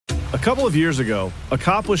A couple of years ago, a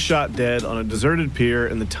cop was shot dead on a deserted pier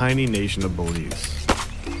in the tiny nation of Belize.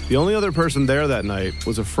 The only other person there that night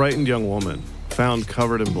was a frightened young woman, found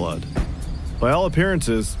covered in blood. By all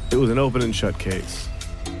appearances, it was an open and shut case.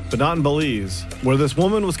 But not in Belize, where this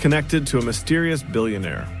woman was connected to a mysterious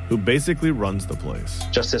billionaire who basically runs the place.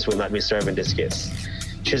 Justice will not be served in this case.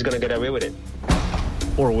 She's gonna get away with it.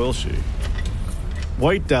 Or will she?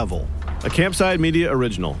 White Devil, a Campside Media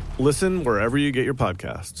original. Listen wherever you get your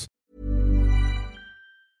podcasts.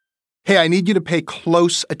 Hey, I need you to pay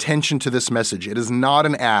close attention to this message. It is not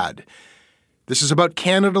an ad. This is about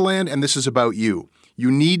Canadaland, and this is about you. You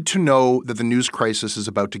need to know that the news crisis is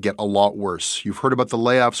about to get a lot worse. You've heard about the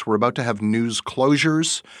layoffs. We're about to have news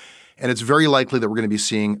closures, and it's very likely that we're going to be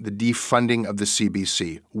seeing the defunding of the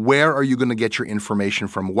CBC. Where are you going to get your information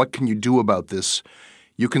from? What can you do about this?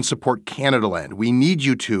 You can support Canadaland. We need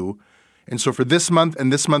you to. And so for this month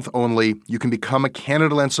and this month only, you can become a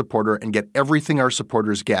Canadaland supporter and get everything our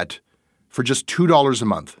supporters get for just $2 a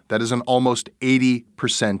month. That is an almost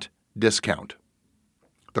 80% discount.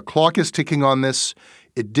 The clock is ticking on this.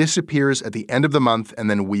 It disappears at the end of the month, and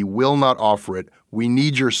then we will not offer it. We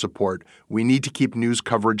need your support. We need to keep news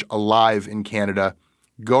coverage alive in Canada.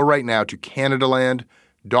 Go right now to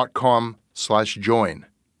canadaland.com/join.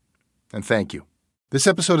 And thank you. This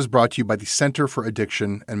episode is brought to you by the Centre for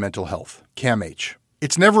Addiction and Mental Health, CAMH.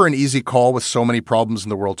 It's never an easy call with so many problems in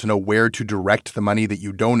the world to know where to direct the money that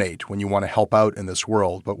you donate when you want to help out in this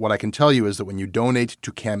world. But what I can tell you is that when you donate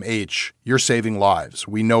to CAMH, you're saving lives.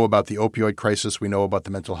 We know about the opioid crisis. We know about the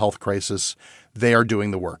mental health crisis. They are doing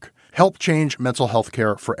the work. Help change mental health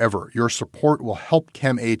care forever. Your support will help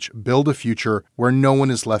CAMH build a future where no one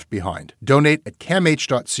is left behind. Donate at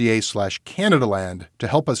camh.ca/Canadaland to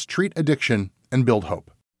help us treat addiction and build hope.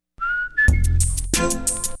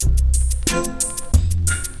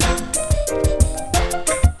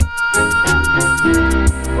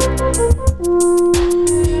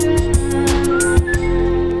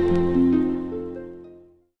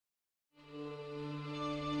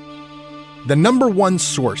 The number one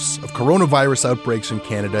source of coronavirus outbreaks in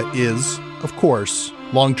Canada is, of course,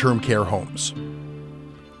 long-term care homes.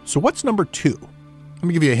 So what's number two? Let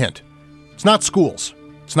me give you a hint. It's not schools.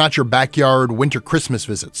 It's not your backyard winter Christmas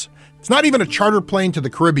visits. It's not even a charter plane to the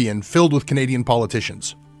Caribbean filled with Canadian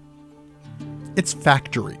politicians. It's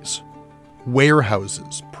factories,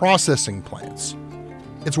 warehouses, processing plants.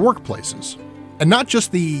 It's workplaces. And not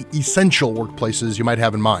just the essential workplaces you might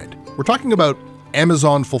have in mind. We're talking about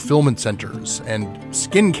Amazon fulfillment centers and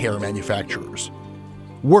skincare manufacturers.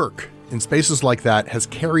 Work in spaces like that has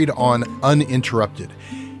carried on uninterrupted.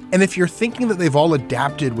 And if you're thinking that they've all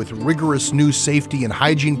adapted with rigorous new safety and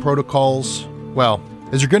hygiene protocols, well,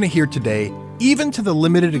 as you're going to hear today, even to the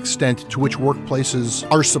limited extent to which workplaces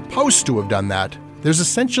are supposed to have done that, there's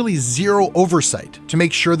essentially zero oversight to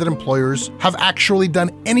make sure that employers have actually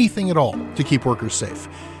done anything at all to keep workers safe.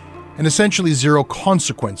 And essentially zero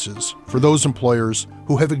consequences for those employers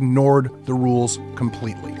who have ignored the rules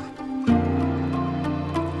completely.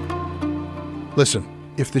 Listen,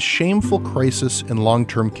 if the shameful crisis in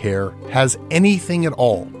long-term care has anything at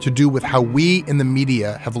all to do with how we in the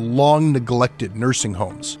media have long neglected nursing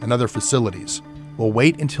homes and other facilities, well,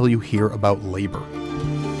 wait until you hear about labor.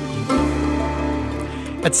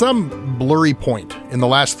 At some blurry point in the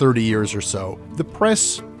last 30 years or so, the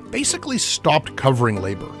press basically stopped covering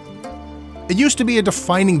labor. It used to be a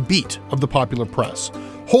defining beat of the popular press.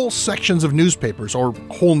 Whole sections of newspapers, or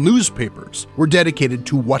whole newspapers, were dedicated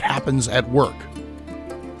to what happens at work.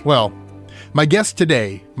 Well, my guest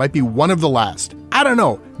today might be one of the last, I don't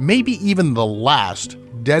know, maybe even the last,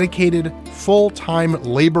 dedicated full-time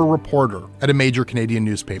labor reporter at a major Canadian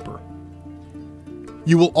newspaper.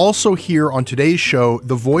 You will also hear on today's show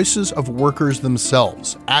the voices of workers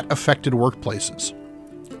themselves at affected workplaces.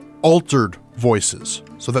 Altered voices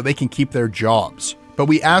so that they can keep their jobs. But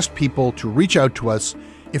we asked people to reach out to us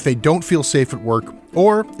if they don't feel safe at work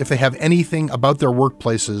or if they have anything about their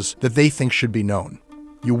workplaces that they think should be known.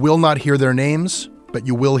 You will not hear their names, but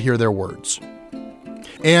you will hear their words.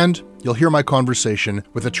 And you'll hear my conversation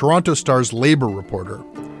with the Toronto Star's labor reporter,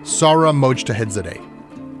 Sarah Mojtahedzadeh.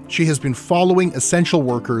 She has been following essential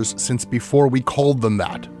workers since before we called them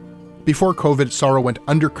that. Before COVID, Sarah went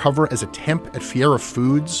undercover as a temp at Fiera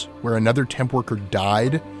Foods, where another temp worker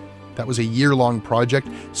died. That was a year-long project.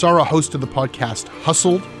 Sarah hosted the podcast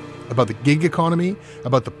Hustled, about the gig economy,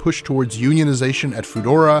 about the push towards unionization at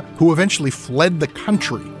Foodora, who eventually fled the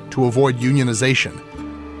country to avoid unionization.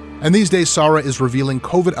 And these days, Sarah is revealing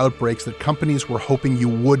COVID outbreaks that companies were hoping you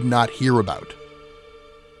would not hear about.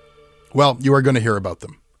 Well, you are going to hear about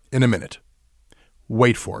them in a minute.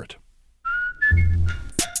 Wait for it.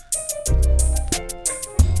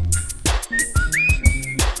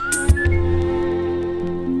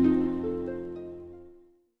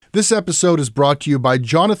 This episode is brought to you by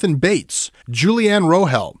Jonathan Bates, Julianne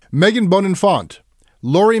Rohel, Megan Boninfont,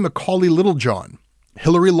 Lori Macaulay Littlejohn,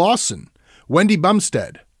 Hilary Lawson, Wendy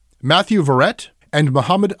Bumstead, Matthew Verrett, and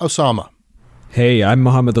Mohammed Osama. Hey, I'm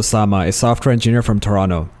Mohammed Osama, a software engineer from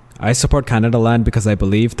Toronto. I support Canadaland because I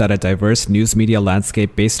believe that a diverse news media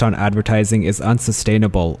landscape based on advertising is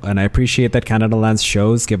unsustainable, and I appreciate that Canadaland's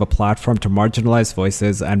shows give a platform to marginalized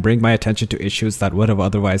voices and bring my attention to issues that would have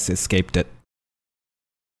otherwise escaped it.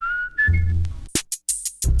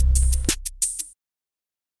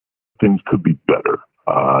 Things could be better.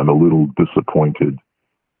 I'm a little disappointed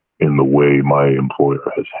in the way my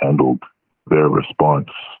employer has handled their response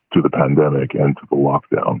to the pandemic and to the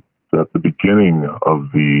lockdown. At the beginning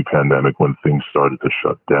of the pandemic, when things started to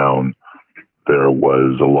shut down, there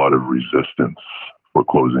was a lot of resistance for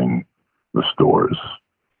closing the stores.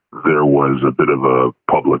 There was a bit of a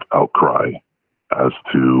public outcry as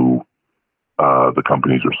to the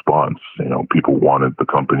company's response. You know, people wanted the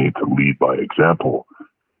company to lead by example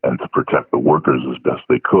and to protect the workers as best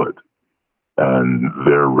they could. And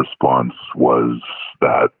their response was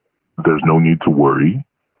that there's no need to worry.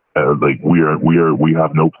 We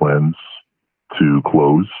have no plans to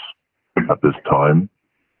close at this time.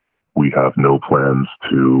 We have no plans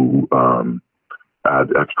to add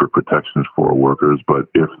extra protections for our workers. But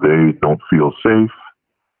if they don't feel safe,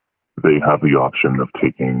 they have the option of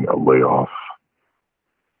taking a layoff.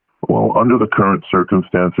 Well, under the current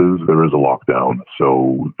circumstances, there is a lockdown,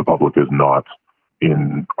 so the public is not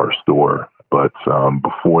in our store. But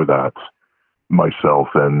before that, myself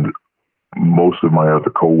and most of my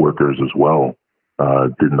other coworkers as well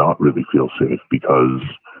did not really feel safe because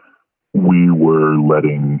we were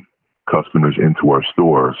letting customers into our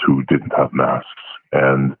stores who didn't have masks,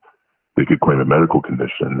 and they could claim a medical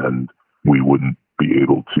condition, and we wouldn't be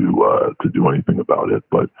able to do anything about it.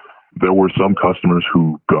 But there were some customers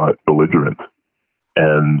who got belligerent,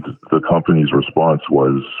 and the company's response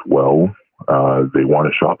was, well, they want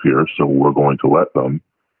to shop here, so we're going to let them.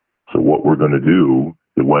 So what we're going to do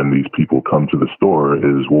when these people come to the store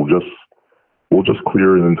is we'll just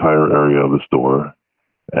clear an entire area of the store,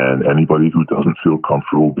 and anybody who doesn't feel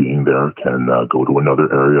comfortable being there can go to another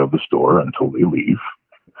area of the store until they leave.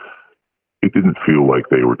 It didn't feel like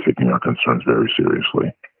they were taking our concerns very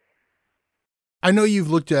seriously. I know you've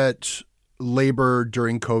looked at labor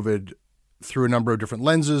during COVID through a number of different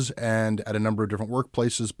lenses and at a number of different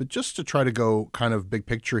workplaces, but just to try to go kind of big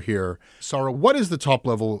picture here, Sarah, what is the top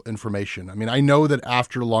level information? I mean, I know that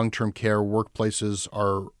after long-term care, workplaces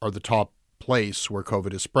are the top place where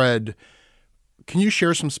COVID is spread. Can you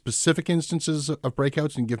share some specific instances of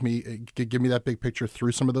breakouts and give me that big picture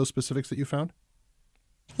through some of those specifics that you found?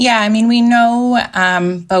 Yeah, I mean, we know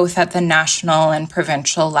both at the national and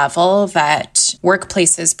provincial level that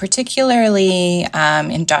workplaces, particularly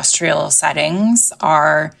industrial settings,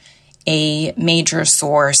 are a major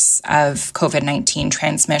source of COVID-19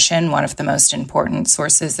 transmission, one of the most important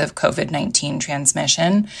sources of COVID-19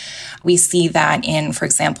 transmission. We see that in, for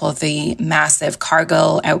example, the massive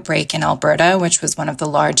Cargill outbreak in Alberta, which was one of the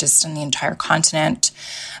largest in the entire continent.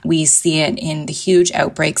 We see it in the huge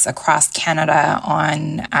outbreaks across Canada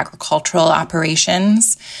on agricultural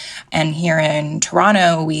operations. And here in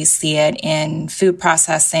Toronto, we see it in food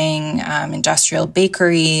processing, industrial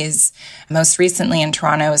bakeries, most recently in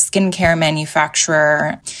Toronto, a skincare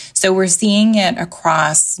manufacturer. So we're seeing it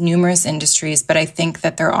across numerous industries, but I think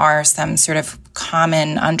that there are some sort of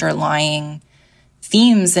common underlying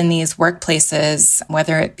themes in these workplaces,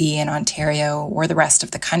 whether it be in Ontario or the rest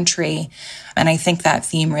of the country. And I think that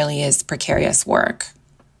theme really is precarious work.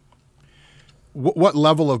 What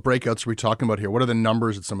level of breakouts are we talking about here? What are the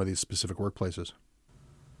numbers at some of these specific workplaces?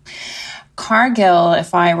 Cargill,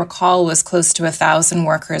 if I recall, was close to 1,000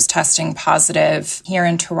 workers testing positive. Here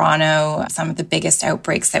in Toronto, some of the biggest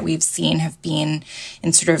outbreaks that we've seen have been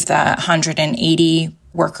in sort of the 180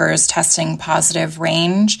 workers testing positive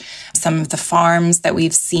range. Some of the farms that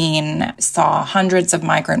we've seen saw hundreds of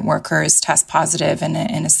migrant workers test positive in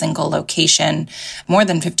a single location. More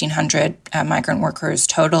than 1,500 migrant workers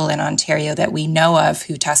total in Ontario that we know of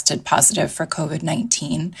who tested positive for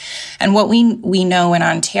COVID-19. And what we know in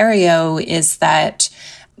Ontario is that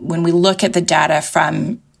when we look at the data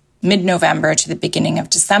from mid-November to the beginning of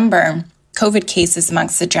December, COVID cases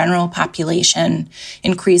amongst the general population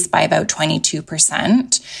increased by about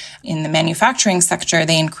 22%. In the manufacturing sector,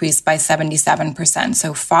 they increased by 77%,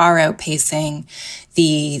 so far outpacing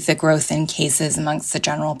the growth in cases amongst the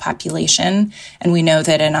general population. And we know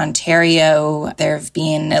that in Ontario, there have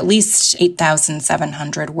been at least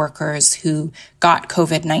 8,700 workers who got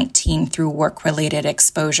COVID-19 through work-related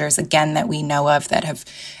exposures, again, that we know of, that have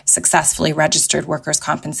successfully registered workers'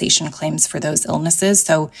 compensation claims for those illnesses.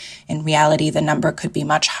 So in reality, the number could be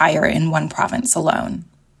much higher in one province alone.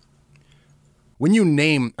 When you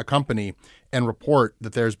name a company and report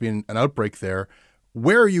that there's been an outbreak there,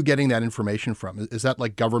 where are you getting that information from? Is that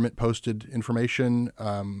like government posted information?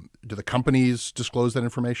 Do the companies disclose that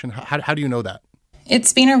information? How do you know that?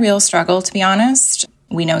 It's been a real struggle, to be honest.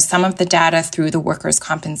 We know some of the data through the Workers'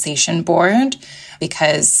 Compensation Board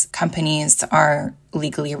because companies are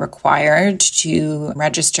legally required to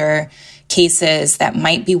register cases that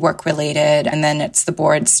might be work-related, and then it's the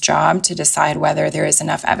board's job to decide whether there is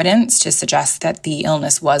enough evidence to suggest that the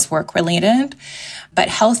illness was work-related. But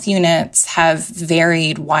health units have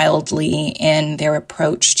varied wildly in their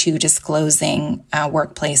approach to disclosing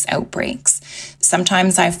workplace outbreaks.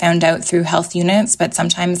 Sometimes I've found out through health units, but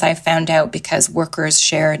sometimes I've found out because workers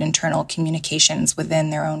shared internal communications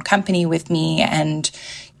within their own company with me, and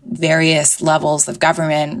various levels of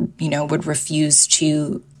government, would refuse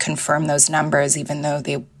to confirm those numbers, even though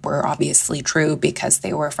they were obviously true because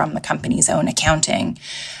they were from the company's own accounting.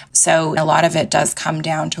 So a lot of it does come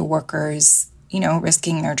down to workers,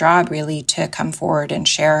 risking their job really to come forward and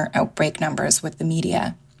share outbreak numbers with the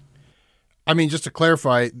media. I mean, just to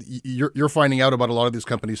clarify, you're finding out about a lot of these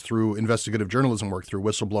companies through investigative journalism work, through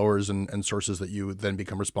whistleblowers and sources that you then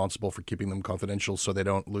become responsible for keeping them confidential so they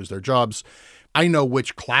don't lose their jobs. I know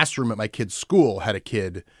which classroom at my kid's school had a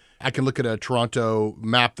kid. I can look at a Toronto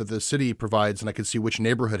map that the city provides, and I can see which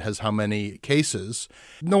neighborhood has how many cases.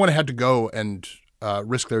 No one had to go and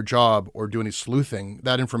risk their job or do any sleuthing.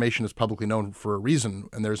 That information is publicly known for a reason,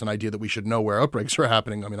 and there's an idea that we should know where outbreaks are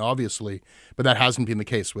happening. I mean, obviously, but that hasn't been the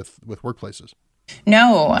case with workplaces.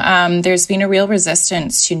 No, there's been a real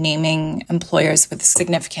resistance to naming employers with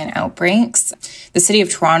significant outbreaks. The City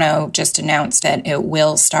of Toronto just announced that it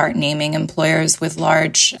will start naming employers with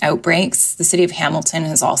large outbreaks. The City of Hamilton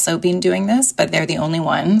has also been doing this, but they're the only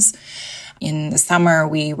ones. In the summer,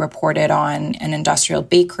 we reported on an industrial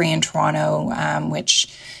bakery in Toronto, which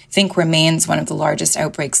I think remains one of the largest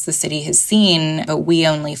outbreaks the city has seen, but we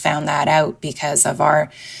only found that out because of our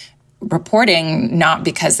reporting, not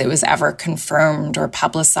because it was ever confirmed or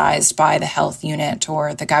publicized by the health unit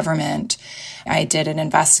or the government. I did an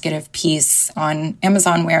investigative piece on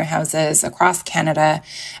Amazon warehouses across Canada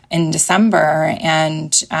in December,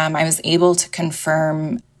 and I was able to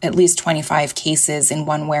confirm at least 25 cases in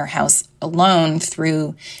one warehouse alone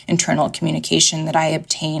through internal communication that I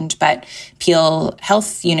obtained. But Peel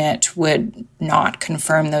Health Unit would not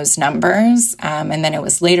confirm those numbers. And then it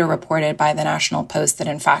was later reported by the National Post that,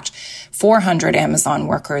 in fact, 400 Amazon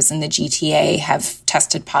workers in the GTA have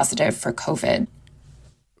tested positive for COVID.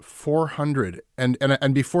 400.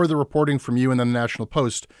 And before the reporting from you and the National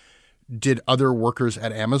Post, did other workers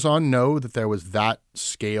at Amazon know that there was that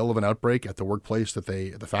scale of an outbreak at the workplace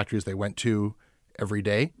the factories they went to every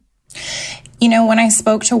day? When I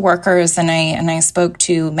spoke to workers and I spoke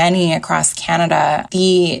to many across Canada,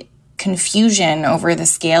 the confusion over the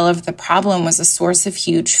scale of the problem was a source of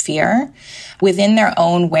huge fear. Within their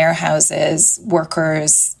own warehouses,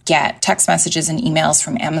 workers get text messages and emails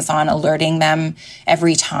from Amazon alerting them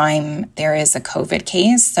every time there is a COVID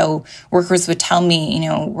case. So workers would tell me,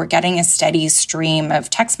 we're getting a steady stream of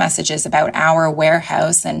text messages about our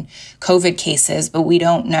warehouse and COVID cases, but we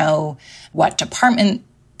don't know what department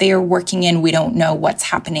they are working in. We don't know what's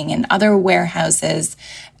happening in other warehouses.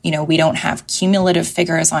 We don't have cumulative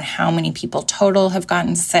figures on how many people total have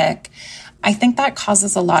gotten sick. I think that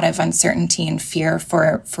causes a lot of uncertainty and fear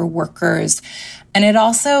for workers. And it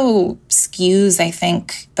also skews, I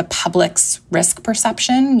think, the public's risk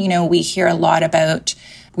perception. We hear a lot about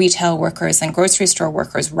retail workers and grocery store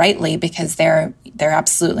workers, rightly, because they're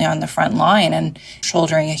absolutely on the front line and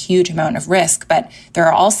shouldering a huge amount of risk. But there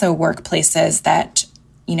are also workplaces that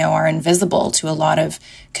are invisible to a lot of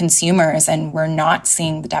consumers, and we're not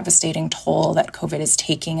seeing the devastating toll that COVID is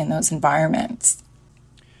taking in those environments.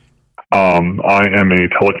 I am a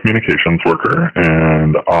telecommunications worker,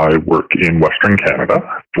 and I work in Western Canada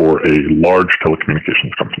for a large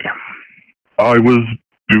telecommunications company. I was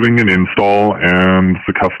doing an install, and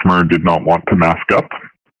the customer did not want to mask up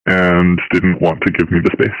and didn't want to give me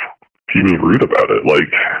the space. He was rude about it,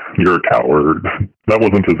 like, you're a coward. That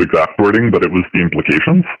wasn't his exact wording, but it was the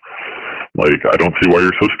implications. Like, I don't see why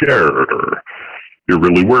you're so scared, or you're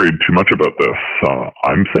really worried too much about this.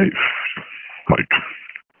 I'm safe. Like,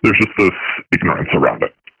 there's just this ignorance around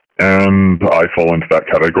it. and I fall into that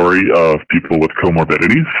category of people with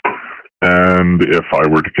comorbidities. And if I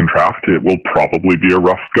were to contract, it will probably be a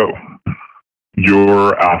rough go.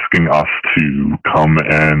 You're asking us to come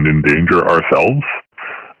and endanger ourselves.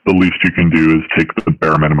 The least you can do is take the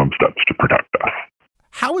bare minimum steps to protect us.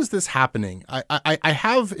 How is this happening? I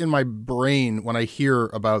have in my brain, when I hear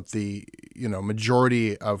about the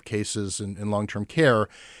majority of cases in long-term care,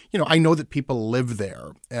 I know that people live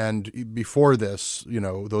there. And before this,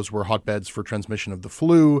 those were hotbeds for transmission of the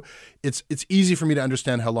flu. It's easy for me to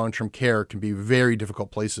understand how long-term care can be very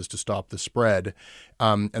difficult places to stop the spread.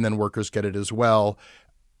 And then workers get it as well.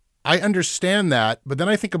 I understand that, but then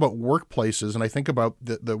I think about workplaces, and I think about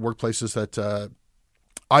the workplaces that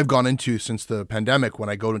I've gone into since the pandemic when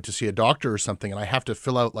I go to see a doctor or something, and I have to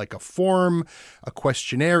fill out like a form, a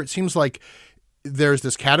questionnaire. It seems like there's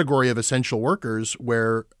this category of essential workers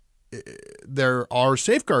where there are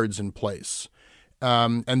safeguards in place.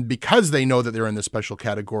 And because they know that they're in this special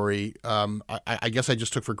category, I guess I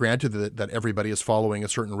just took for granted that everybody is following a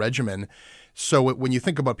certain regimen. So when you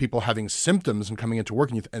think about people having symptoms and coming into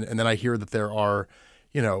work, and then I hear that there are,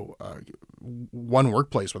 one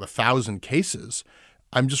workplace with 1,000 cases,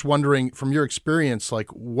 I'm just wondering, from your experience, like,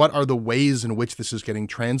 what are the ways in which this is getting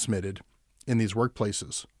transmitted in these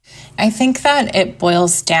workplaces? I think that it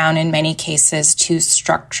boils down in many cases to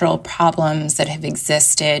structural problems that have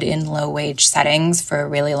existed in low-wage settings for a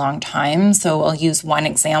really long time. So I'll use one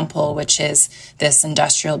example, which is this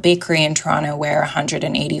industrial bakery in Toronto where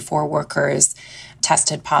 184 workers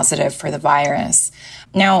tested positive for the virus.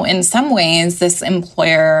 Now, in some ways, this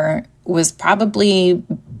employer was probably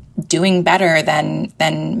doing better than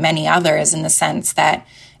many others in the sense that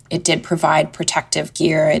it did provide protective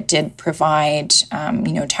gear. It did provide,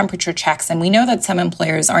 temperature checks. And we know that some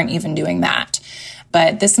employers aren't even doing that.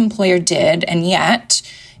 But this employer did, and yet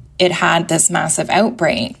it had this massive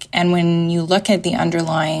outbreak. And when you look at the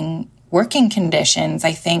underlying working conditions,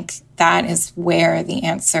 I think that is where the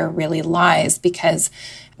answer really lies, because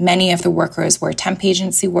many of the workers were temp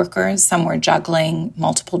agency workers. Some were juggling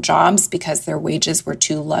multiple jobs because their wages were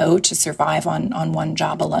too low to survive on one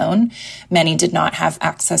job alone. Many did not have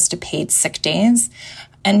access to paid sick days.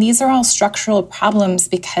 And these are all structural problems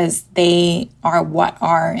because they are what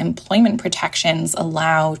our employment protections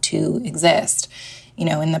allow to exist.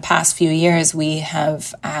 In the past few years, we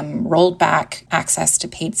have rolled back access to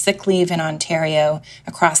paid sick leave in Ontario.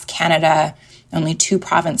 Across Canada, only 2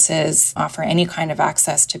 provinces offer any kind of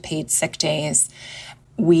access to paid sick days.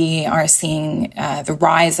 We are seeing the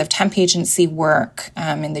rise of temp agency work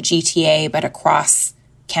in the GTA, but across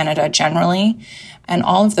Canada generally. And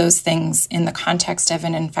all of those things in the context of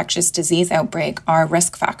an infectious disease outbreak are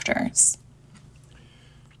risk factors.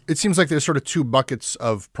 It seems like there's sort of 2 buckets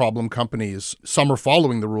of problem companies. Some are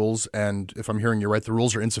following the rules, and if I'm hearing you right, the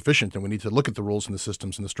rules are insufficient, and we need to look at the rules and the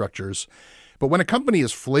systems and the structures. But when a company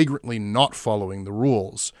is flagrantly not following the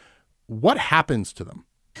rules, what happens to them?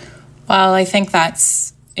 Well, I think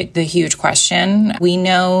that's the huge question. We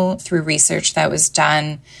know through research that was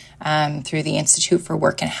done through the Institute for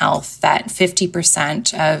Work and Health that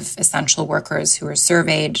 50% of essential workers who were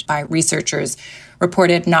surveyed by researchers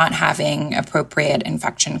reported not having appropriate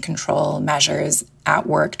infection control measures at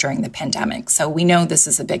work during the pandemic. So we know this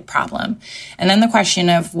is a big problem. And then the question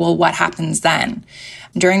of, well, what happens then?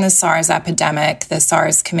 During the SARS epidemic, the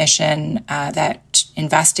SARS Commission that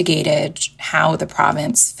investigated how the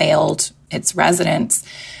province failed its residents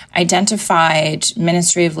identified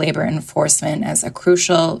Ministry of Labour enforcement as a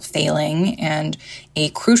crucial failing and a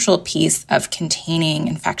crucial piece of containing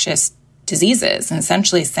infectious diseases, and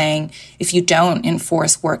essentially saying, if you don't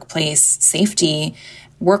enforce workplace safety,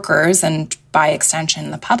 workers, and by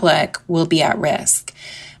extension, the public, will be at risk.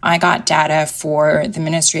 I got data for the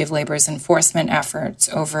Ministry of Labour's enforcement efforts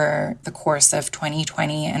over the course of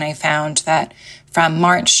 2020, and I found that from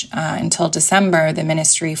March until December, the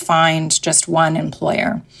ministry fined just one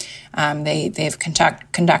employer. They've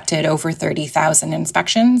conducted over 30,000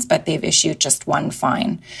 inspections, but they've issued just one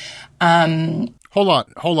fine. Hold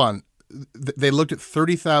on. They looked at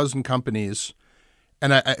 30,000 companies,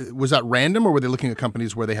 and was that random, or were they looking at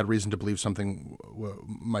companies where they had reason to believe something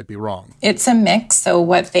might be wrong? It's a mix. So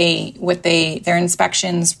their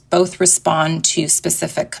inspections both respond to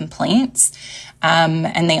specific complaints,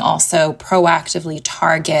 and they also proactively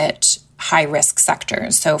target high-risk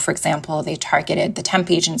sectors. So, for example, they targeted the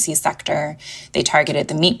temp agency sector, they targeted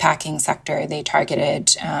the meatpacking sector, they targeted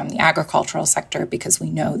the agricultural sector, because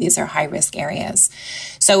we know these are high-risk areas.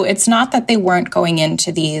 So it's not that they weren't going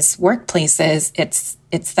into these workplaces,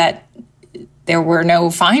 it's that there were no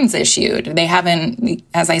fines issued. They haven't,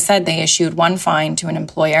 as I said, they issued one fine to an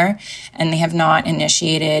employer, and they have not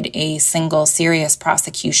initiated a single serious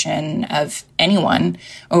prosecution of anyone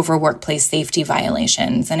over workplace safety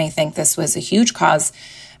violations. And I think this was a huge cause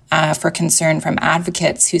for concern from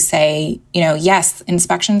advocates who say, yes,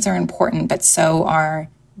 inspections are important, but so are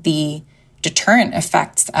the deterrent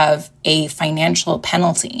effects of a financial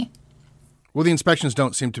penalty. Well, the inspections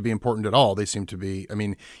don't seem to be important at all. They seem to be,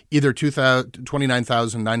 either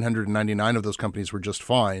 29,999 of those companies were just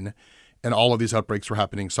fine, and all of these outbreaks were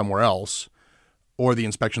happening somewhere else, or the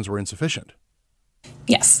inspections were insufficient.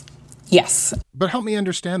 Yes. But help me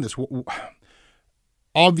understand this.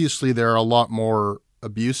 Obviously, there are a lot more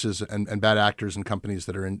abuses and bad actors and companies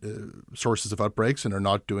that are in, sources of outbreaks and are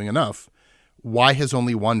not doing enough. Why has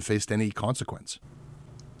only one faced any consequence?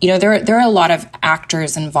 There are a lot of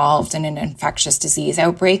actors involved in an infectious disease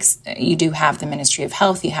outbreaks. You do have the Ministry of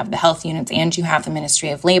Health, you have the health units, and you have the Ministry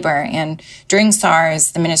of Labor. And during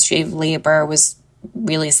SARS, the Ministry of Labor was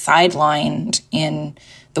really sidelined in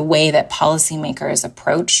the way that policymakers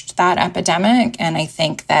approached that epidemic. And I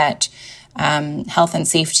think that health and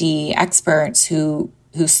safety experts who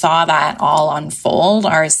saw that all unfold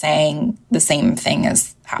are saying the same thing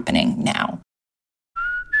is happening now.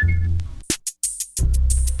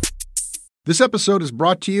 This episode is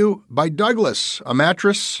brought to you by Douglas, a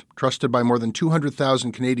mattress trusted by more than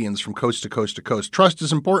 200,000 Canadians from coast to coast to coast. Trust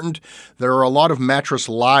is important. There are a lot of mattress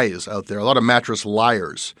lies out there, a lot of mattress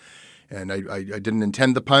liars. And I didn't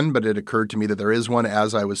intend the pun, but it occurred to me that there is one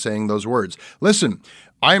as I was saying those words. Listen,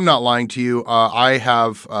 I am not lying to you. I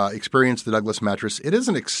have experienced the Douglas mattress. It is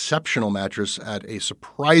an exceptional mattress at a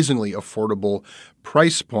surprisingly affordable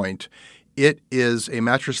price point. It is a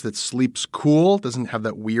mattress that sleeps cool, doesn't have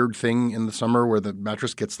that weird thing in the summer where the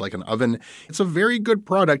mattress gets like an oven. It's a very good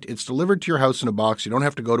product. It's delivered to your house in a box. You don't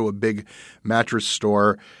have to go to a big mattress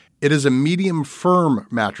store. It is a medium firm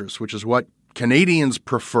mattress, which is what Canadians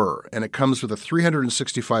prefer, and it comes with a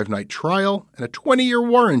 365-night trial and a 20-year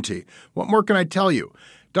warranty. What more can I tell you?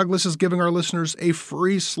 Douglas is giving our listeners a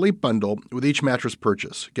free sleep bundle with each mattress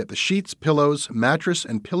purchase. Get the sheets, pillows, mattress,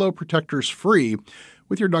 and pillow protectors free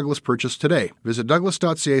with your Douglas purchase today. Visit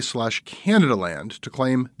douglas.ca/Canadaland to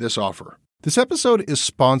claim this offer. This episode is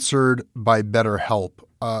sponsored by BetterHelp.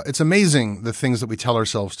 It's amazing the things that we tell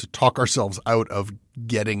ourselves to talk ourselves out of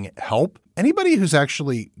getting help. Anybody who's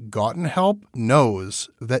actually gotten help knows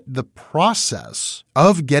that the process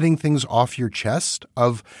of getting things off your chest,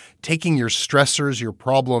 of taking your stressors, your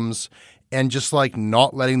problems, and just like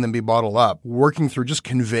not letting them be bottled up, working through just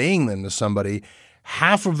conveying them to somebody,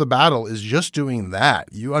 half of the battle is just doing that.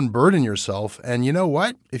 You unburden yourself. And you know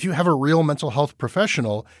what? If you have a real mental health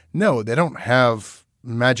professional, no, they don't have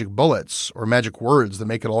magic bullets or magic words that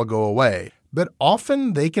make it all go away. But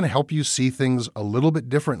often they can help you see things a little bit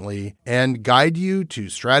differently and guide you to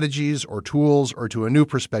strategies or tools or to a new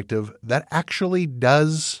perspective that actually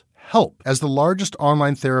does help. As the largest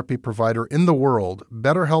online therapy provider in the world,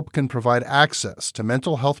 BetterHelp can provide access to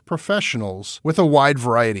mental health professionals with a wide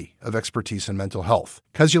variety of expertise in mental health.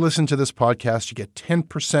 Because you listen to this podcast, you get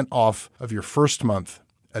 10% off of your first month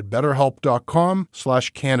at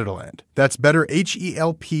betterhelp.com/Canadaland. That's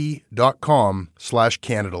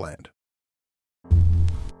betterhelp.com/Canadaland.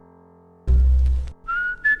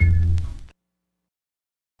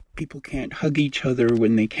 People can't hug each other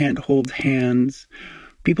when they can't hold hands.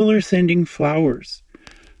 People are sending flowers.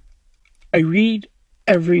 I read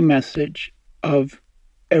every message of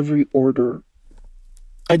every order.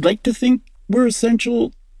 I'd like to think we're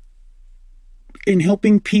essential in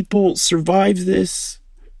helping people survive this.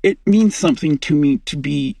 It means something to me to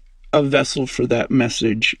be a vessel for that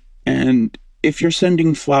message. And if you're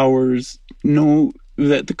sending flowers, know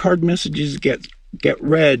that the card messages get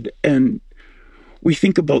read, and we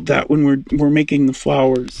think about that when we're making the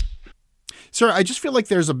flowers. Sir, I just feel like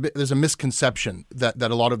there's a misconception that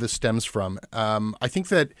a lot of this stems from. I think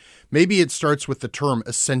that maybe it starts with the term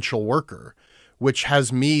essential worker, which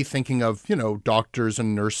has me thinking of, doctors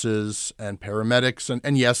and nurses and paramedics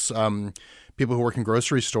and yes, people who work in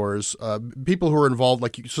grocery stores, people who are involved,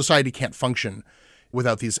 like society can't function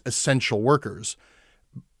without these essential workers.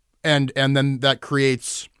 And then that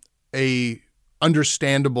creates a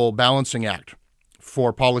understandable balancing act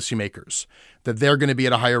for policymakers, that they're going to be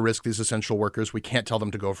at a higher risk, these essential workers. We can't tell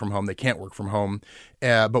them to go from home. They can't work from home,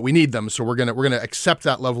 but we need them. So we're going to accept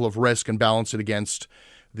that level of risk and balance it against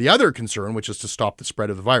the other concern, which is to stop the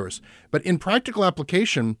spread of the virus. But in practical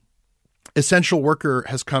application, essential worker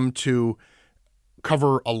has come to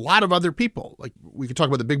cover a lot of other people. Like, we could talk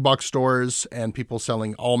about the big box stores and people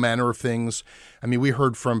selling all manner of things. I mean, we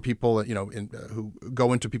heard from people, who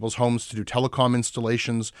go into people's homes to do telecom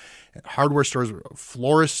installations, hardware stores,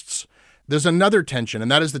 florists. There's another tension,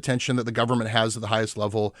 and that is the tension that the government has at the highest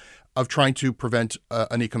level of trying to prevent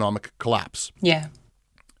an economic collapse. Yeah.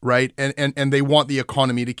 Right? And they want the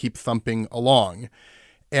economy to keep thumping along.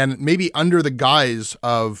 And maybe under the guise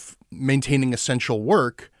of maintaining essential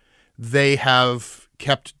work, they have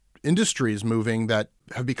kept industries moving that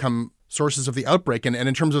have become sources of the outbreak. And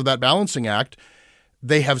in terms of that balancing act,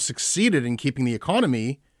 they have succeeded in keeping the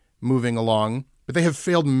economy moving along, but they have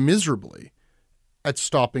failed miserably at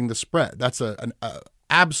stopping the spread. That's an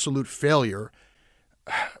absolute failure.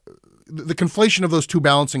 The conflation of those two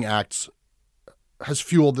balancing acts has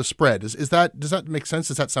fueled the spread. Does that make sense?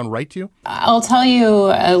 Does that sound right to you? I'll tell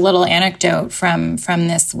you a little anecdote from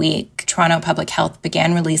this week. Toronto Public Health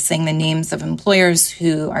began releasing the names of employers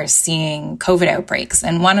who are seeing COVID outbreaks.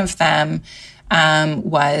 And one of them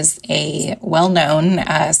was a well-known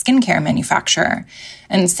skincare manufacturer.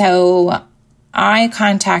 And so I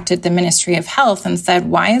contacted the Ministry of Health and said,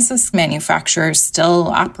 why is this manufacturer still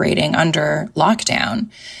operating under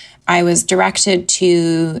lockdown? I was directed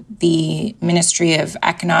to the Ministry of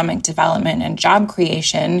Economic Development and Job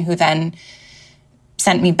Creation, who then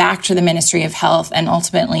sent me back to the Ministry of Health, and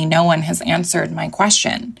ultimately no one has answered my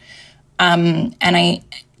question. And I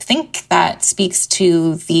think that speaks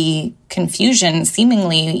to the confusion,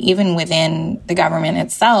 seemingly even within the government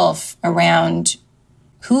itself, around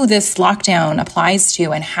who this lockdown applies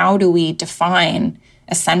to and how do we define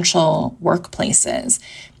essential workplaces.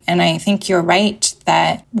 And I think you're right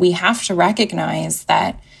that we have to recognize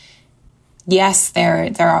that, yes,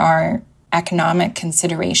 there are economic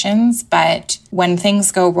considerations, but when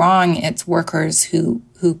things go wrong, it's workers who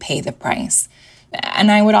pay the price.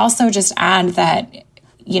 And I would also just add that,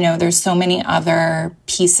 there's so many other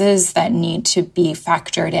pieces that need to be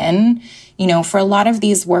factored in. For a lot of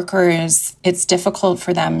these workers, it's difficult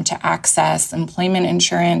for them to access employment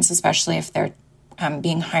insurance, especially if they're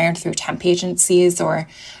being hired through temp agencies or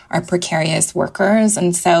are precarious workers.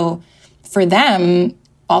 And so for them,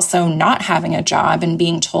 also not having a job and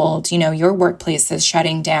being told, your workplace is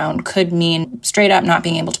shutting down could mean straight up not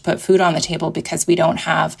being able to put food on the table because we don't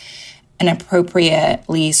have an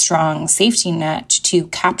appropriately strong safety net to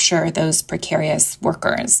capture those precarious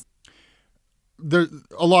workers. There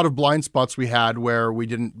a lot of blind spots we had where we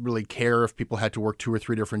didn't really care if people had to work 2 or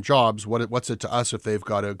 3 different jobs. What's it to us if they've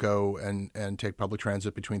got to go and take public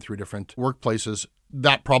transit between 3 different workplaces?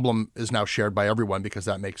 That problem is now shared by everyone because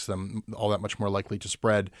that makes them all that much more likely to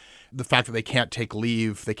spread. The fact that they can't take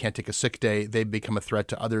leave, they can't take a sick day, they become a threat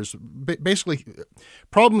to others. Basically,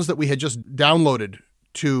 problems that we had just downloaded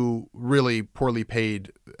to really poorly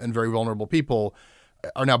paid and very vulnerable people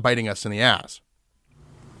are now biting us in the ass.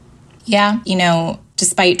 Yeah,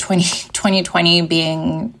 despite 2020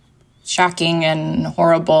 being shocking and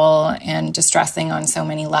horrible and distressing on so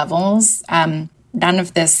many levels, none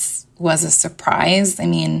of this was a surprise. I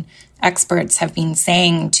mean, experts have been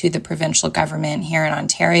saying to the provincial government here in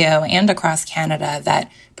Ontario and across Canada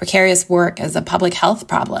that precarious work is a public health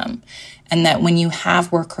problem, and that when you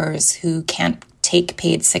have workers who can't take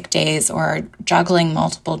paid sick days or are juggling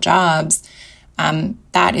multiple jobs,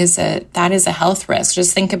 that is a health risk.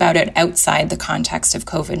 Just think about it outside the context of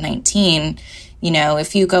COVID-19.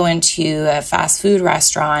 If you go into a fast food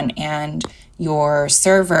restaurant and your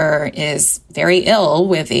server is very ill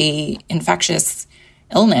with a infectious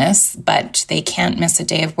illness, but they can't miss a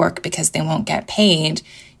day of work because they won't get paid,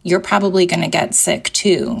 you're probably going to get sick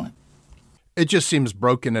too. It just seems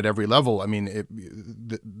broken at every level. I mean,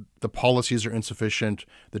 the policies are insufficient.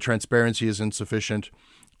 The transparency is insufficient.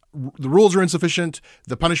 The rules are insufficient.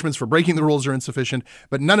 The punishments for breaking the rules are insufficient.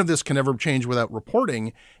 But none of this can ever change without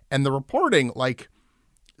reporting. And the reporting, like,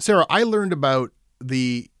 Sarah, I learned about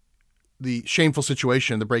the shameful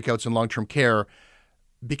situation, the breakouts in long-term care,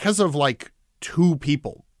 because of 2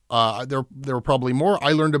 people. There were probably more.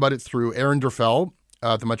 I learned about it through Aaron Derfell,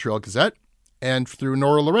 the Montreal Gazette, and through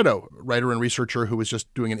Nora Loreto, writer and researcher who was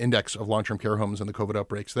just doing an index of long-term care homes and the COVID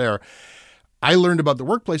outbreaks there. I learned about the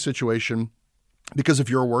workplace situation because of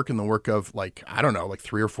your work and the work of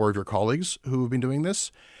 3 or 4 of your colleagues who have been doing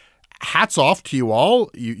this. Hats off to you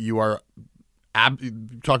all. You are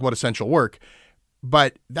talk about essential work,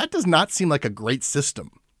 but that does not seem like a great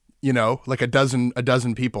system. Like a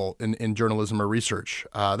dozen people in journalism or research.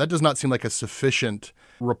 That does not seem like a sufficient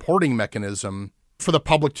reporting mechanism for the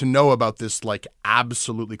public to know about this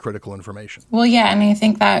absolutely critical information. Well, yeah, and I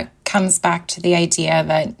think that comes back to the idea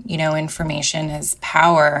that, information is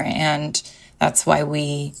power, and that's why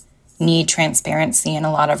we, need transparency, and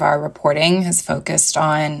a lot of our reporting has focused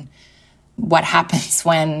on what happens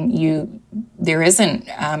when there isn't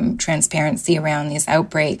transparency around these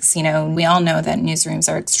outbreaks. We all know that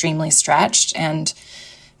newsrooms are extremely stretched, and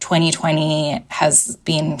 2020 has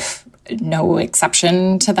been no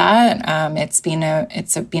exception to that. It's been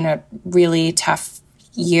a really tough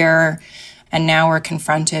year, and now we're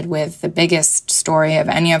confronted with the biggest story of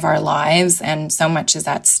any of our lives, and so much is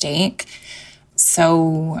at stake.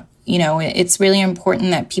 So, it's really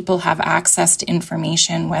important that people have access to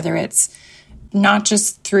information, whether it's not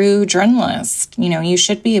just through journalists. You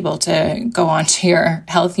should be able to go onto your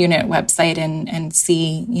health unit website and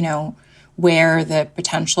see, where the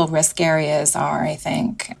potential risk areas are, I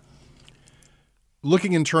think.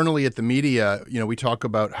 Looking internally at the media, we talk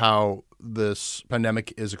about how this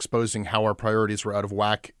pandemic is exposing how our priorities were out of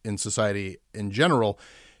whack in society in general.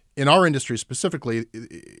 In our industry specifically,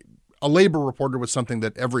 a labor reporter was something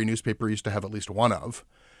that every newspaper used to have at least one of.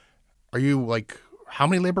 Are you how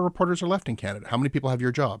many labor reporters are left in Canada? How many people have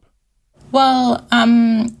your job? Well,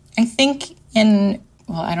 I think I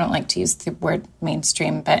don't like to use the word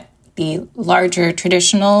mainstream, but the larger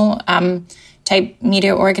traditional type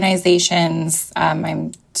media organizations,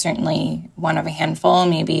 I'm certainly one of a handful,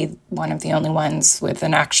 maybe one of the only ones with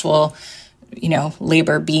an actual,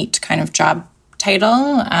 labor beat kind of job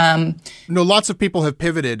title. No, lots of people have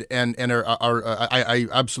pivoted and I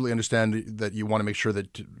absolutely understand that you want to make sure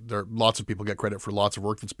that lots of people get credit for lots of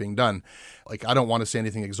work that's being done. I don't want to say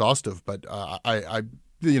anything exhaustive, but I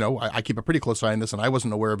keep a pretty close eye on this, and I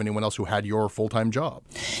wasn't aware of anyone else who had your full-time job.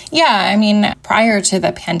 Yeah, prior to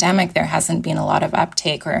the pandemic, there hasn't been a lot of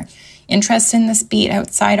uptake or interest in this beat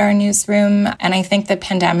outside our newsroom. And I think the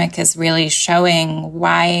pandemic is really showing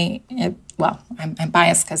why I'm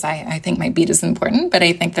biased because I think my beat is important, but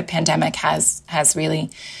I think the pandemic has really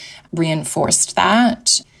reinforced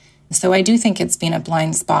that. So I do think it's been a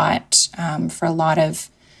blind spot for a lot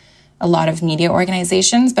of media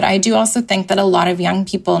organizations. But I do also think that a lot of young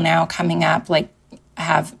people now coming up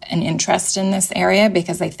have an interest in this area,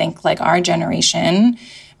 because I think our generation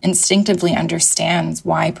instinctively understands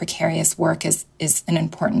why precarious work is an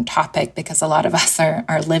important topic, because a lot of us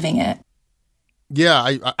are living it.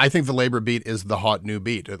 Yeah, I think the labor beat is the hot new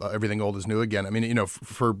beat. Everything old is new again.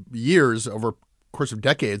 For years, over the course of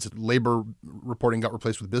decades, labor reporting got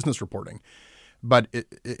replaced with business reporting. But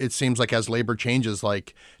it seems like as labor changes,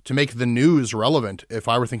 to make the news relevant, if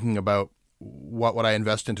I were thinking about what would I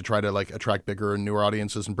invest in to try to attract bigger and newer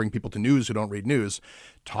audiences and bring people to news who don't read news,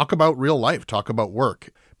 talk about real life, talk about work.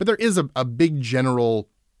 But there is a big general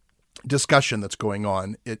discussion that's going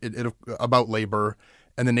on about labor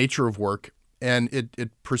and the nature of work. And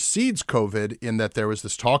it precedes COVID in that there was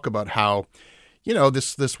this talk about how,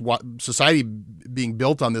 this society being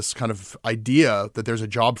built on this kind of idea that there's a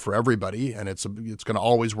job for everybody, and it's going to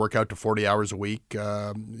always work out to 40 hours a week,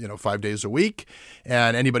 5 days a week,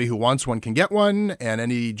 and anybody who wants one can get one, and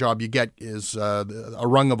any job you get is a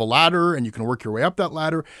rung of a ladder, and you can work your way up that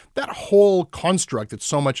ladder. That whole construct that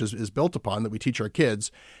so much is built upon that we teach our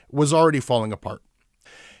kids was already falling apart.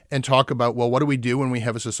 And talk about, what do we do when we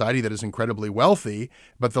have a society that is incredibly wealthy,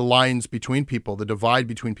 but the lines between people, the divide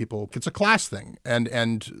between people, it's a class thing. And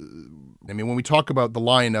when we talk about the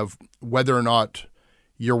line of whether or not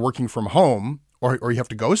you're working from home or you have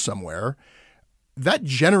to go somewhere, that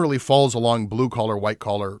generally falls along blue-collar,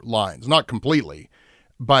 white-collar lines. Not completely,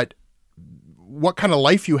 but what kind of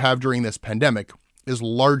life you have during this pandemic is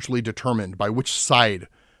largely determined by which side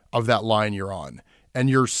of that line you're on. And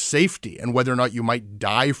your safety and whether or not you might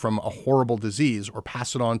die from a horrible disease or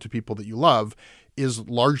pass it on to people that you love is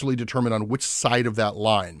largely determined on which side of that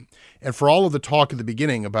line. And for all of the talk at the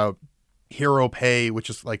beginning about hero pay, which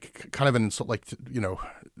is kind of an insult,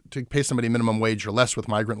 to pay somebody minimum wage or less with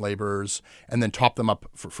migrant laborers and then top them up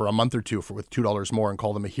for a month or two with $2 more and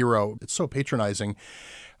call them a hero. It's so patronizing.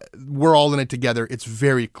 We're all in it together. It's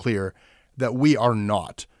very clear that we are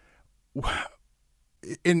not.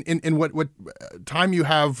 In what time you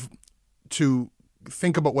have to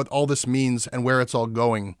think about what all this means and where it's all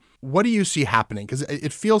going, what do you see happening? Because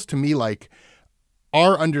it feels to me like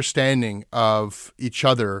our understanding of each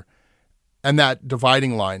other and that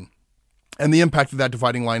dividing line and the impact that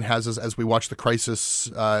dividing line has as we watch the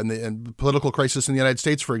crisis and the political crisis in the United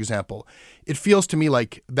States, for example, it feels to me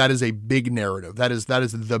like that is a big narrative. That is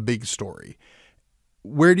the big story.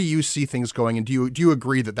 Where do you see things going? And do you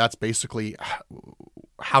agree that that's basically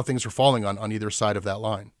how things are falling on either side of that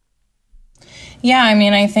line? Yeah,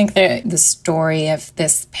 I think that the story of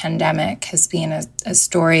this pandemic has been a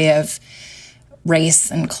story of race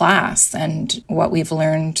and class. And what we've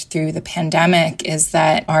learned through the pandemic is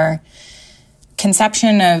that our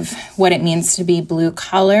conception of what it means to be blue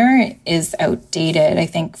collar is outdated. I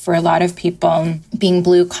think for a lot of people, being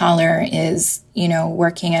blue collar is,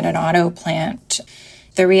 working at an auto plant.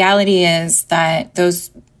 The reality is that those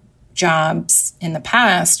jobs in the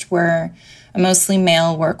past were a mostly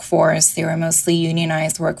male workforce. They were a mostly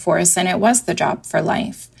unionized workforce, and it was the job for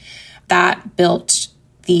life. That built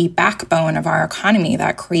the backbone of our economy,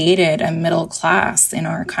 that created a middle class in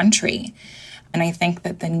our country. And I think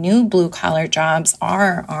that the new blue-collar jobs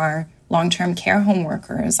are our long-term care home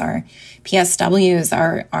workers, our PSWs,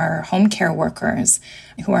 our home care workers,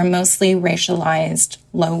 who are mostly racialized,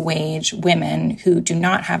 low-wage women who do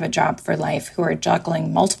not have a job for life, who are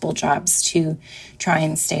juggling multiple jobs to try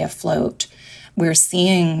and stay afloat. We're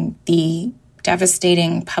seeing the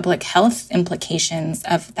devastating public health implications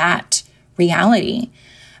of that reality.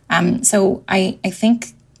 So I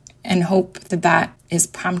think and hope that is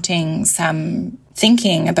prompting some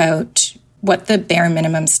thinking about what the bare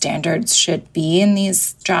minimum standards should be in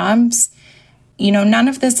these jobs. None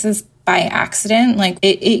of this is by accident. Like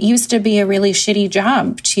it used to be a really shitty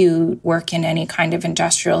job to work in any kind of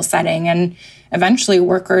industrial setting. And eventually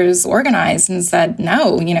workers organized and said,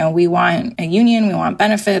 no, we want a union, we want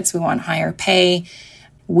benefits, we want higher pay.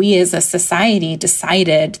 We as a society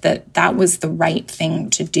decided that that was the right thing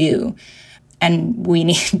to do. And we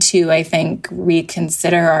need to, I think,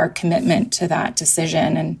 reconsider our commitment to that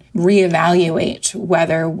decision and reevaluate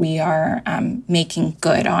whether we are making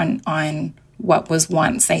good on what was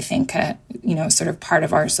once, I think, sort of part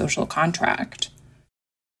of our social contract.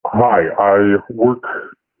 Hi, I work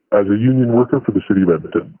as a union worker for the City of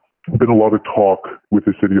Edmonton. There's been a lot of talk with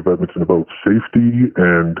the City of Edmonton about safety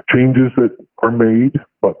and changes that are made,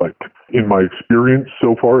 but in my experience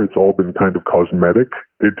so far, it's all been kind of cosmetic.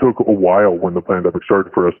 It took a while when the pandemic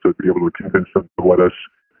started for us to be able to convince them to let us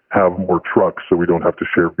have more trucks so we don't have to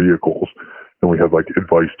share vehicles. And we had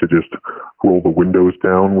advice to just roll the windows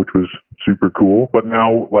down, which was super cool. But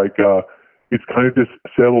now it's kind of just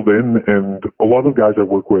settled in, and a lot of guys I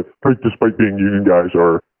work with, despite being union guys,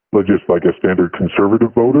 are just a standard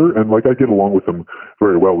conservative voter, and I get along with them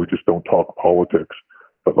very well. We just don't talk politics.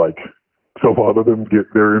 But so a lot of them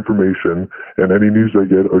get their information, and any news they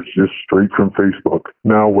get are just straight from Facebook.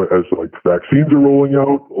 Now, as vaccines are rolling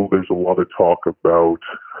out, there's a lot of talk about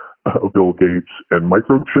Bill Gates and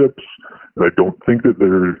microchips, and I don't think that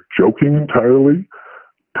they're joking entirely.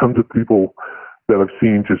 Tons of people that I've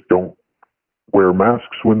seen just don't wear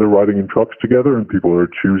masks when they're riding in trucks together, and people are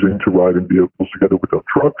choosing to ride in vehicles together without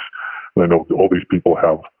trucks. And I know all these people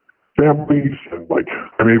have families, and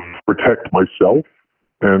I'm able to protect myself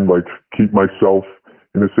and keep myself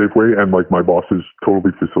in a safe way. And my bosses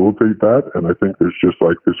totally facilitate that. And I think there's just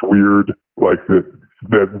this weird,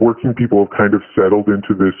 that working people have kind of settled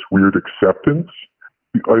into this weird acceptance.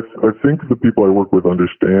 I think the people I work with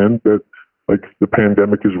understand that the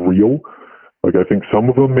pandemic is real. I think some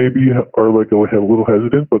of them maybe are a little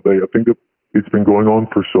hesitant, but I think that it's been going on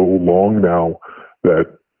for so long now that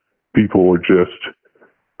people are just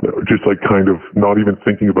kind of not even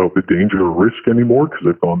thinking about the danger or risk anymore because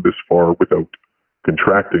they've gone this far without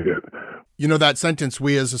contracting it. That sentence,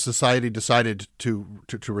 we as a society decided to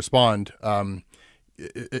respond,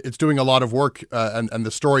 it's doing a lot of work, and the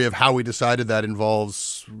story of how we decided that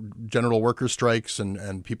involves general worker strikes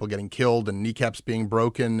and people getting killed and kneecaps being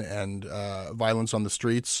broken and violence on the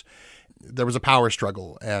streets. There was a power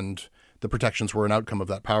struggle, and the protections were an outcome of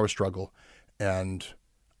that power struggle. And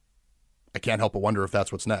I can't help but wonder if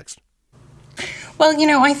that's what's next. Well,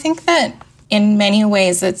 I think that in many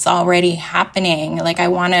ways it's already happening.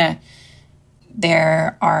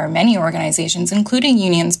 There are many organizations, including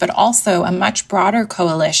unions, but also a much broader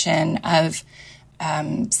coalition of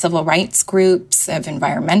civil rights groups, of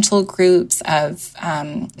environmental groups, of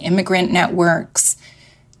immigrant networks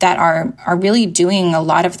that are really doing a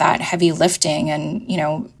lot of that heavy lifting. And,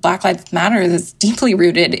 Black Lives Matter is deeply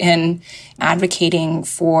rooted in advocating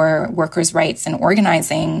for workers' rights and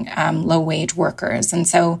organizing low-wage workers. And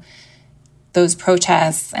so those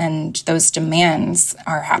protests and those demands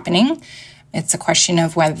are happening. It's a question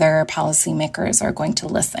of whether policymakers are going to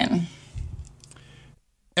listen.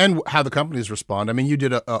 And how the companies respond. I mean, you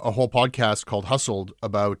did a whole podcast called Hustled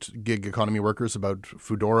about gig economy workers, about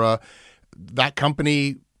Foodora. That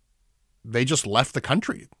company, they just left the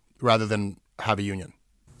country rather than have a union.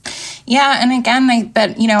 Yeah, and again,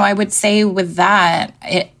 I would say with that,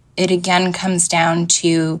 it again comes down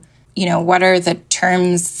to, what are the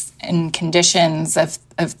terms and conditions of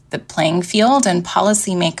the playing field, and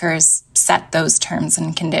policymakers set those terms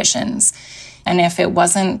and conditions. And if it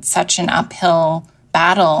wasn't such an uphill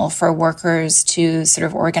battle for workers to sort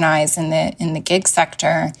of organize in the gig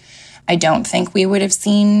sector, I don't think we would have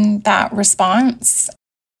seen that response.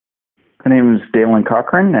 My name is Dalen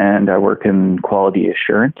Cochran, and I work in quality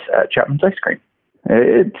assurance at Chapman's Ice Cream.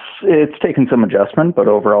 It's taken some adjustment, but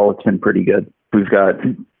overall it's been pretty good. We've got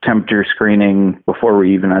temperature screening before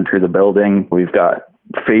we even enter the building. We've got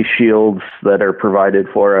face shields that are provided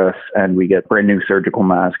for us, and we get brand new surgical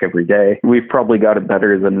mask every day. We've probably got it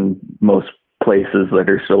better than most places that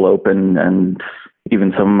are still open, and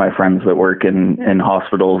even some of my friends that work in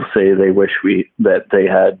hospitals say they wish that they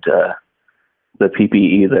had the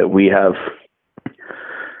PPE that we have.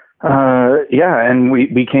 And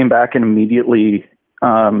we came back and immediately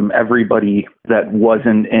everybody that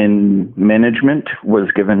wasn't in management was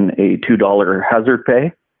given a $2 hazard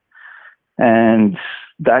pay. And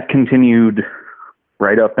that continued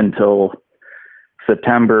right up until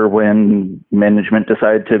September, when management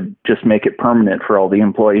decided to just make it permanent for all the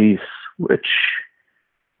employees, which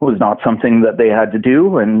was not something that they had to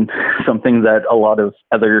do and something that a lot of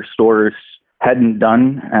other stores hadn't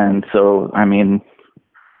done. And so, I mean,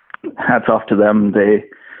 hats off to them. They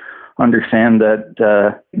understand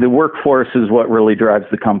that the workforce is what really drives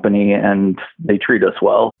the company, and they treat us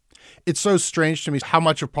well. It's so strange to me how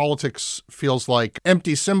much of politics feels like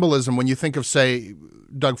empty symbolism when you think of, say,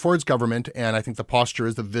 Doug Ford's government, and I think the posture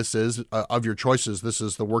is that this is, of your choices, this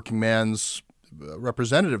is the working man's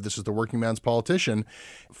representative, this is the working man's politician.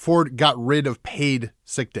 Ford got rid of paid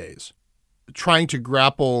sick days. Trying to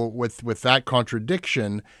grapple with that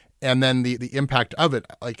contradiction and then the impact of it,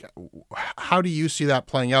 like, how do you see that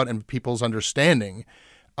playing out and people's understanding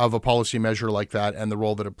of a policy measure like that and the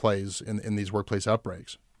role that it plays in these workplace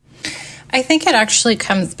outbreaks? I think it actually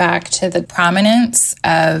comes back to the prominence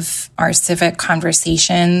of our civic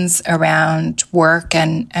conversations around work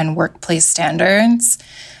and workplace standards.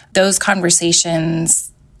 Those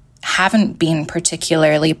conversations haven't been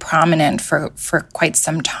particularly prominent for quite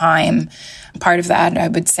some time. Part of that, I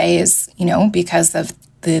would say, is, because of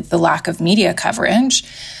the lack of media coverage,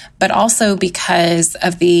 but also because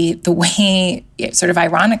of the way, sort of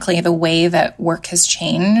ironically, the way that work has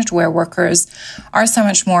changed, where workers are so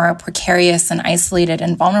much more precarious and isolated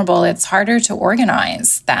and vulnerable. It's harder to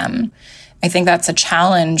organize them. I think that's a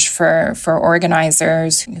challenge for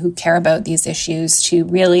organizers who care about these issues to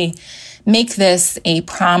really make this a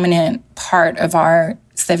prominent part of our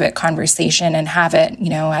civic conversation and have it,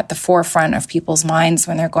 at the forefront of people's minds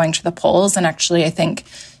when they're going to the polls. And actually, I think,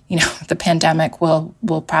 the pandemic will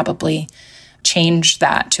probably change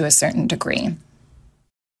that to a certain degree.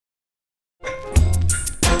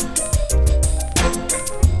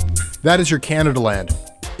 That is your Canadaland.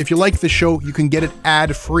 If you like the show, you can get it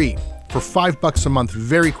ad-free for $5 a month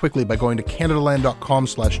very quickly by going to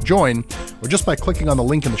canadaland.com/join or just by clicking on the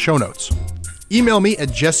link in the show notes. Email me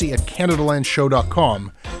at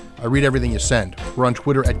jesse@canadalandshow.com. I read everything you send. We're on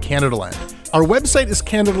Twitter at Canadaland. Our website is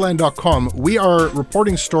canadaland.com. We are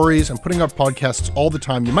reporting stories and putting up podcasts all the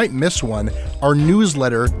time. You might miss one. Our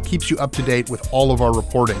newsletter keeps you up to date with all of our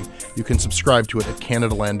reporting. You can subscribe to it at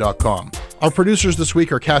canadaland.com. Our producers this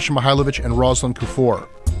week are Kasia Mihailovich and Rosalind Kufor.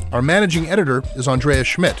 Our managing editor is Andrea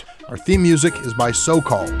Schmidt. Our theme music is by So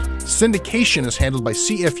Called. Syndication is handled by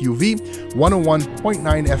CFUV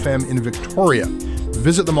 101.9 FM in Victoria.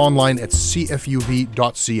 Visit them online at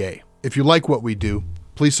cfuv.ca. If you like what we do,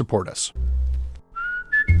 please support us.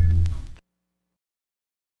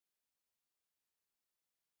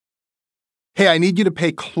 Hey, I need you to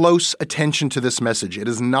pay close attention to this message. It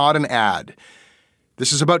is not an ad.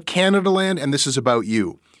 This is about Canadaland, and this is about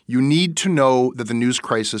you. You need to know that the news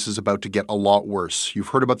crisis is about to get a lot worse. You've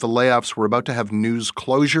heard about the layoffs. We're about to have news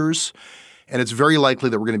closures, and it's very likely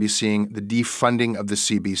that we're going to be seeing the defunding of the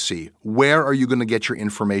CBC. Where are you going to get your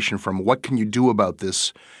information from? What can you do about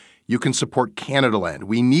this? You can support Canadaland.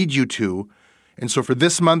 We need you to. And so for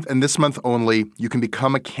this month and this month only, you can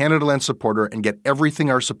become a Canadaland supporter and get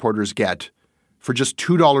everything our supporters get for just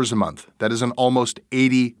 $2 a month. That is an almost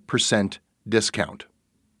 80% discount.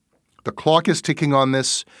 The clock is ticking on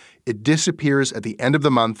this. It disappears at the end of the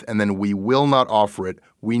month, and then we will not offer it.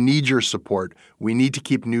 We need your support. We need to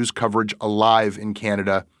keep news coverage alive in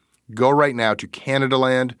Canada. Go right now to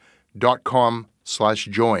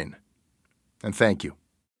canadaland.com/join. And thank you.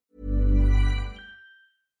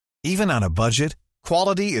 Even on a budget,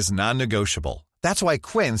 quality is non-negotiable. That's why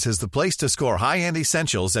Quince is the place to score high-end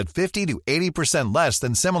essentials at 50 to 80% less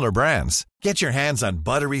than similar brands. Get your hands on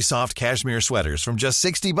buttery soft cashmere sweaters from just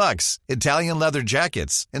 $60, Italian leather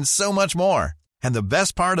jackets, and so much more. And the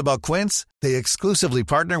best part about Quince, they exclusively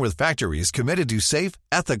partner with factories committed to safe,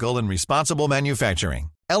 ethical, and responsible manufacturing.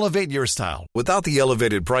 Elevate your style without the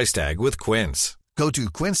elevated price tag with Quince. Go to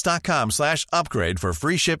quince.com/upgrade for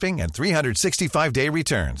free shipping and 365-day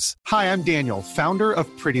returns. Hi, I'm Daniel, founder of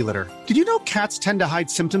Pretty Litter. Did you know cats tend to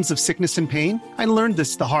hide symptoms of sickness and pain? I learned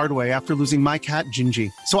this the hard way after losing my cat,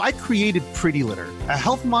 Gingy. So I created Pretty Litter, a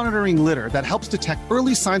health monitoring litter that helps detect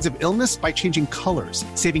early signs of illness by changing colors,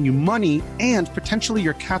 saving you money and potentially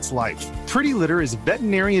your cat's life. Pretty Litter is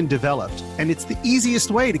veterinarian developed, and it's the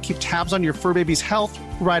easiest way to keep tabs on your fur baby's health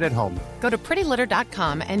right at home. Go to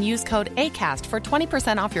prettylitter.com and use code ACAST for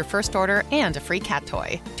 20% off your first order and a free cat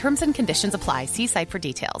toy. Terms and conditions apply. See site for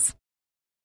details.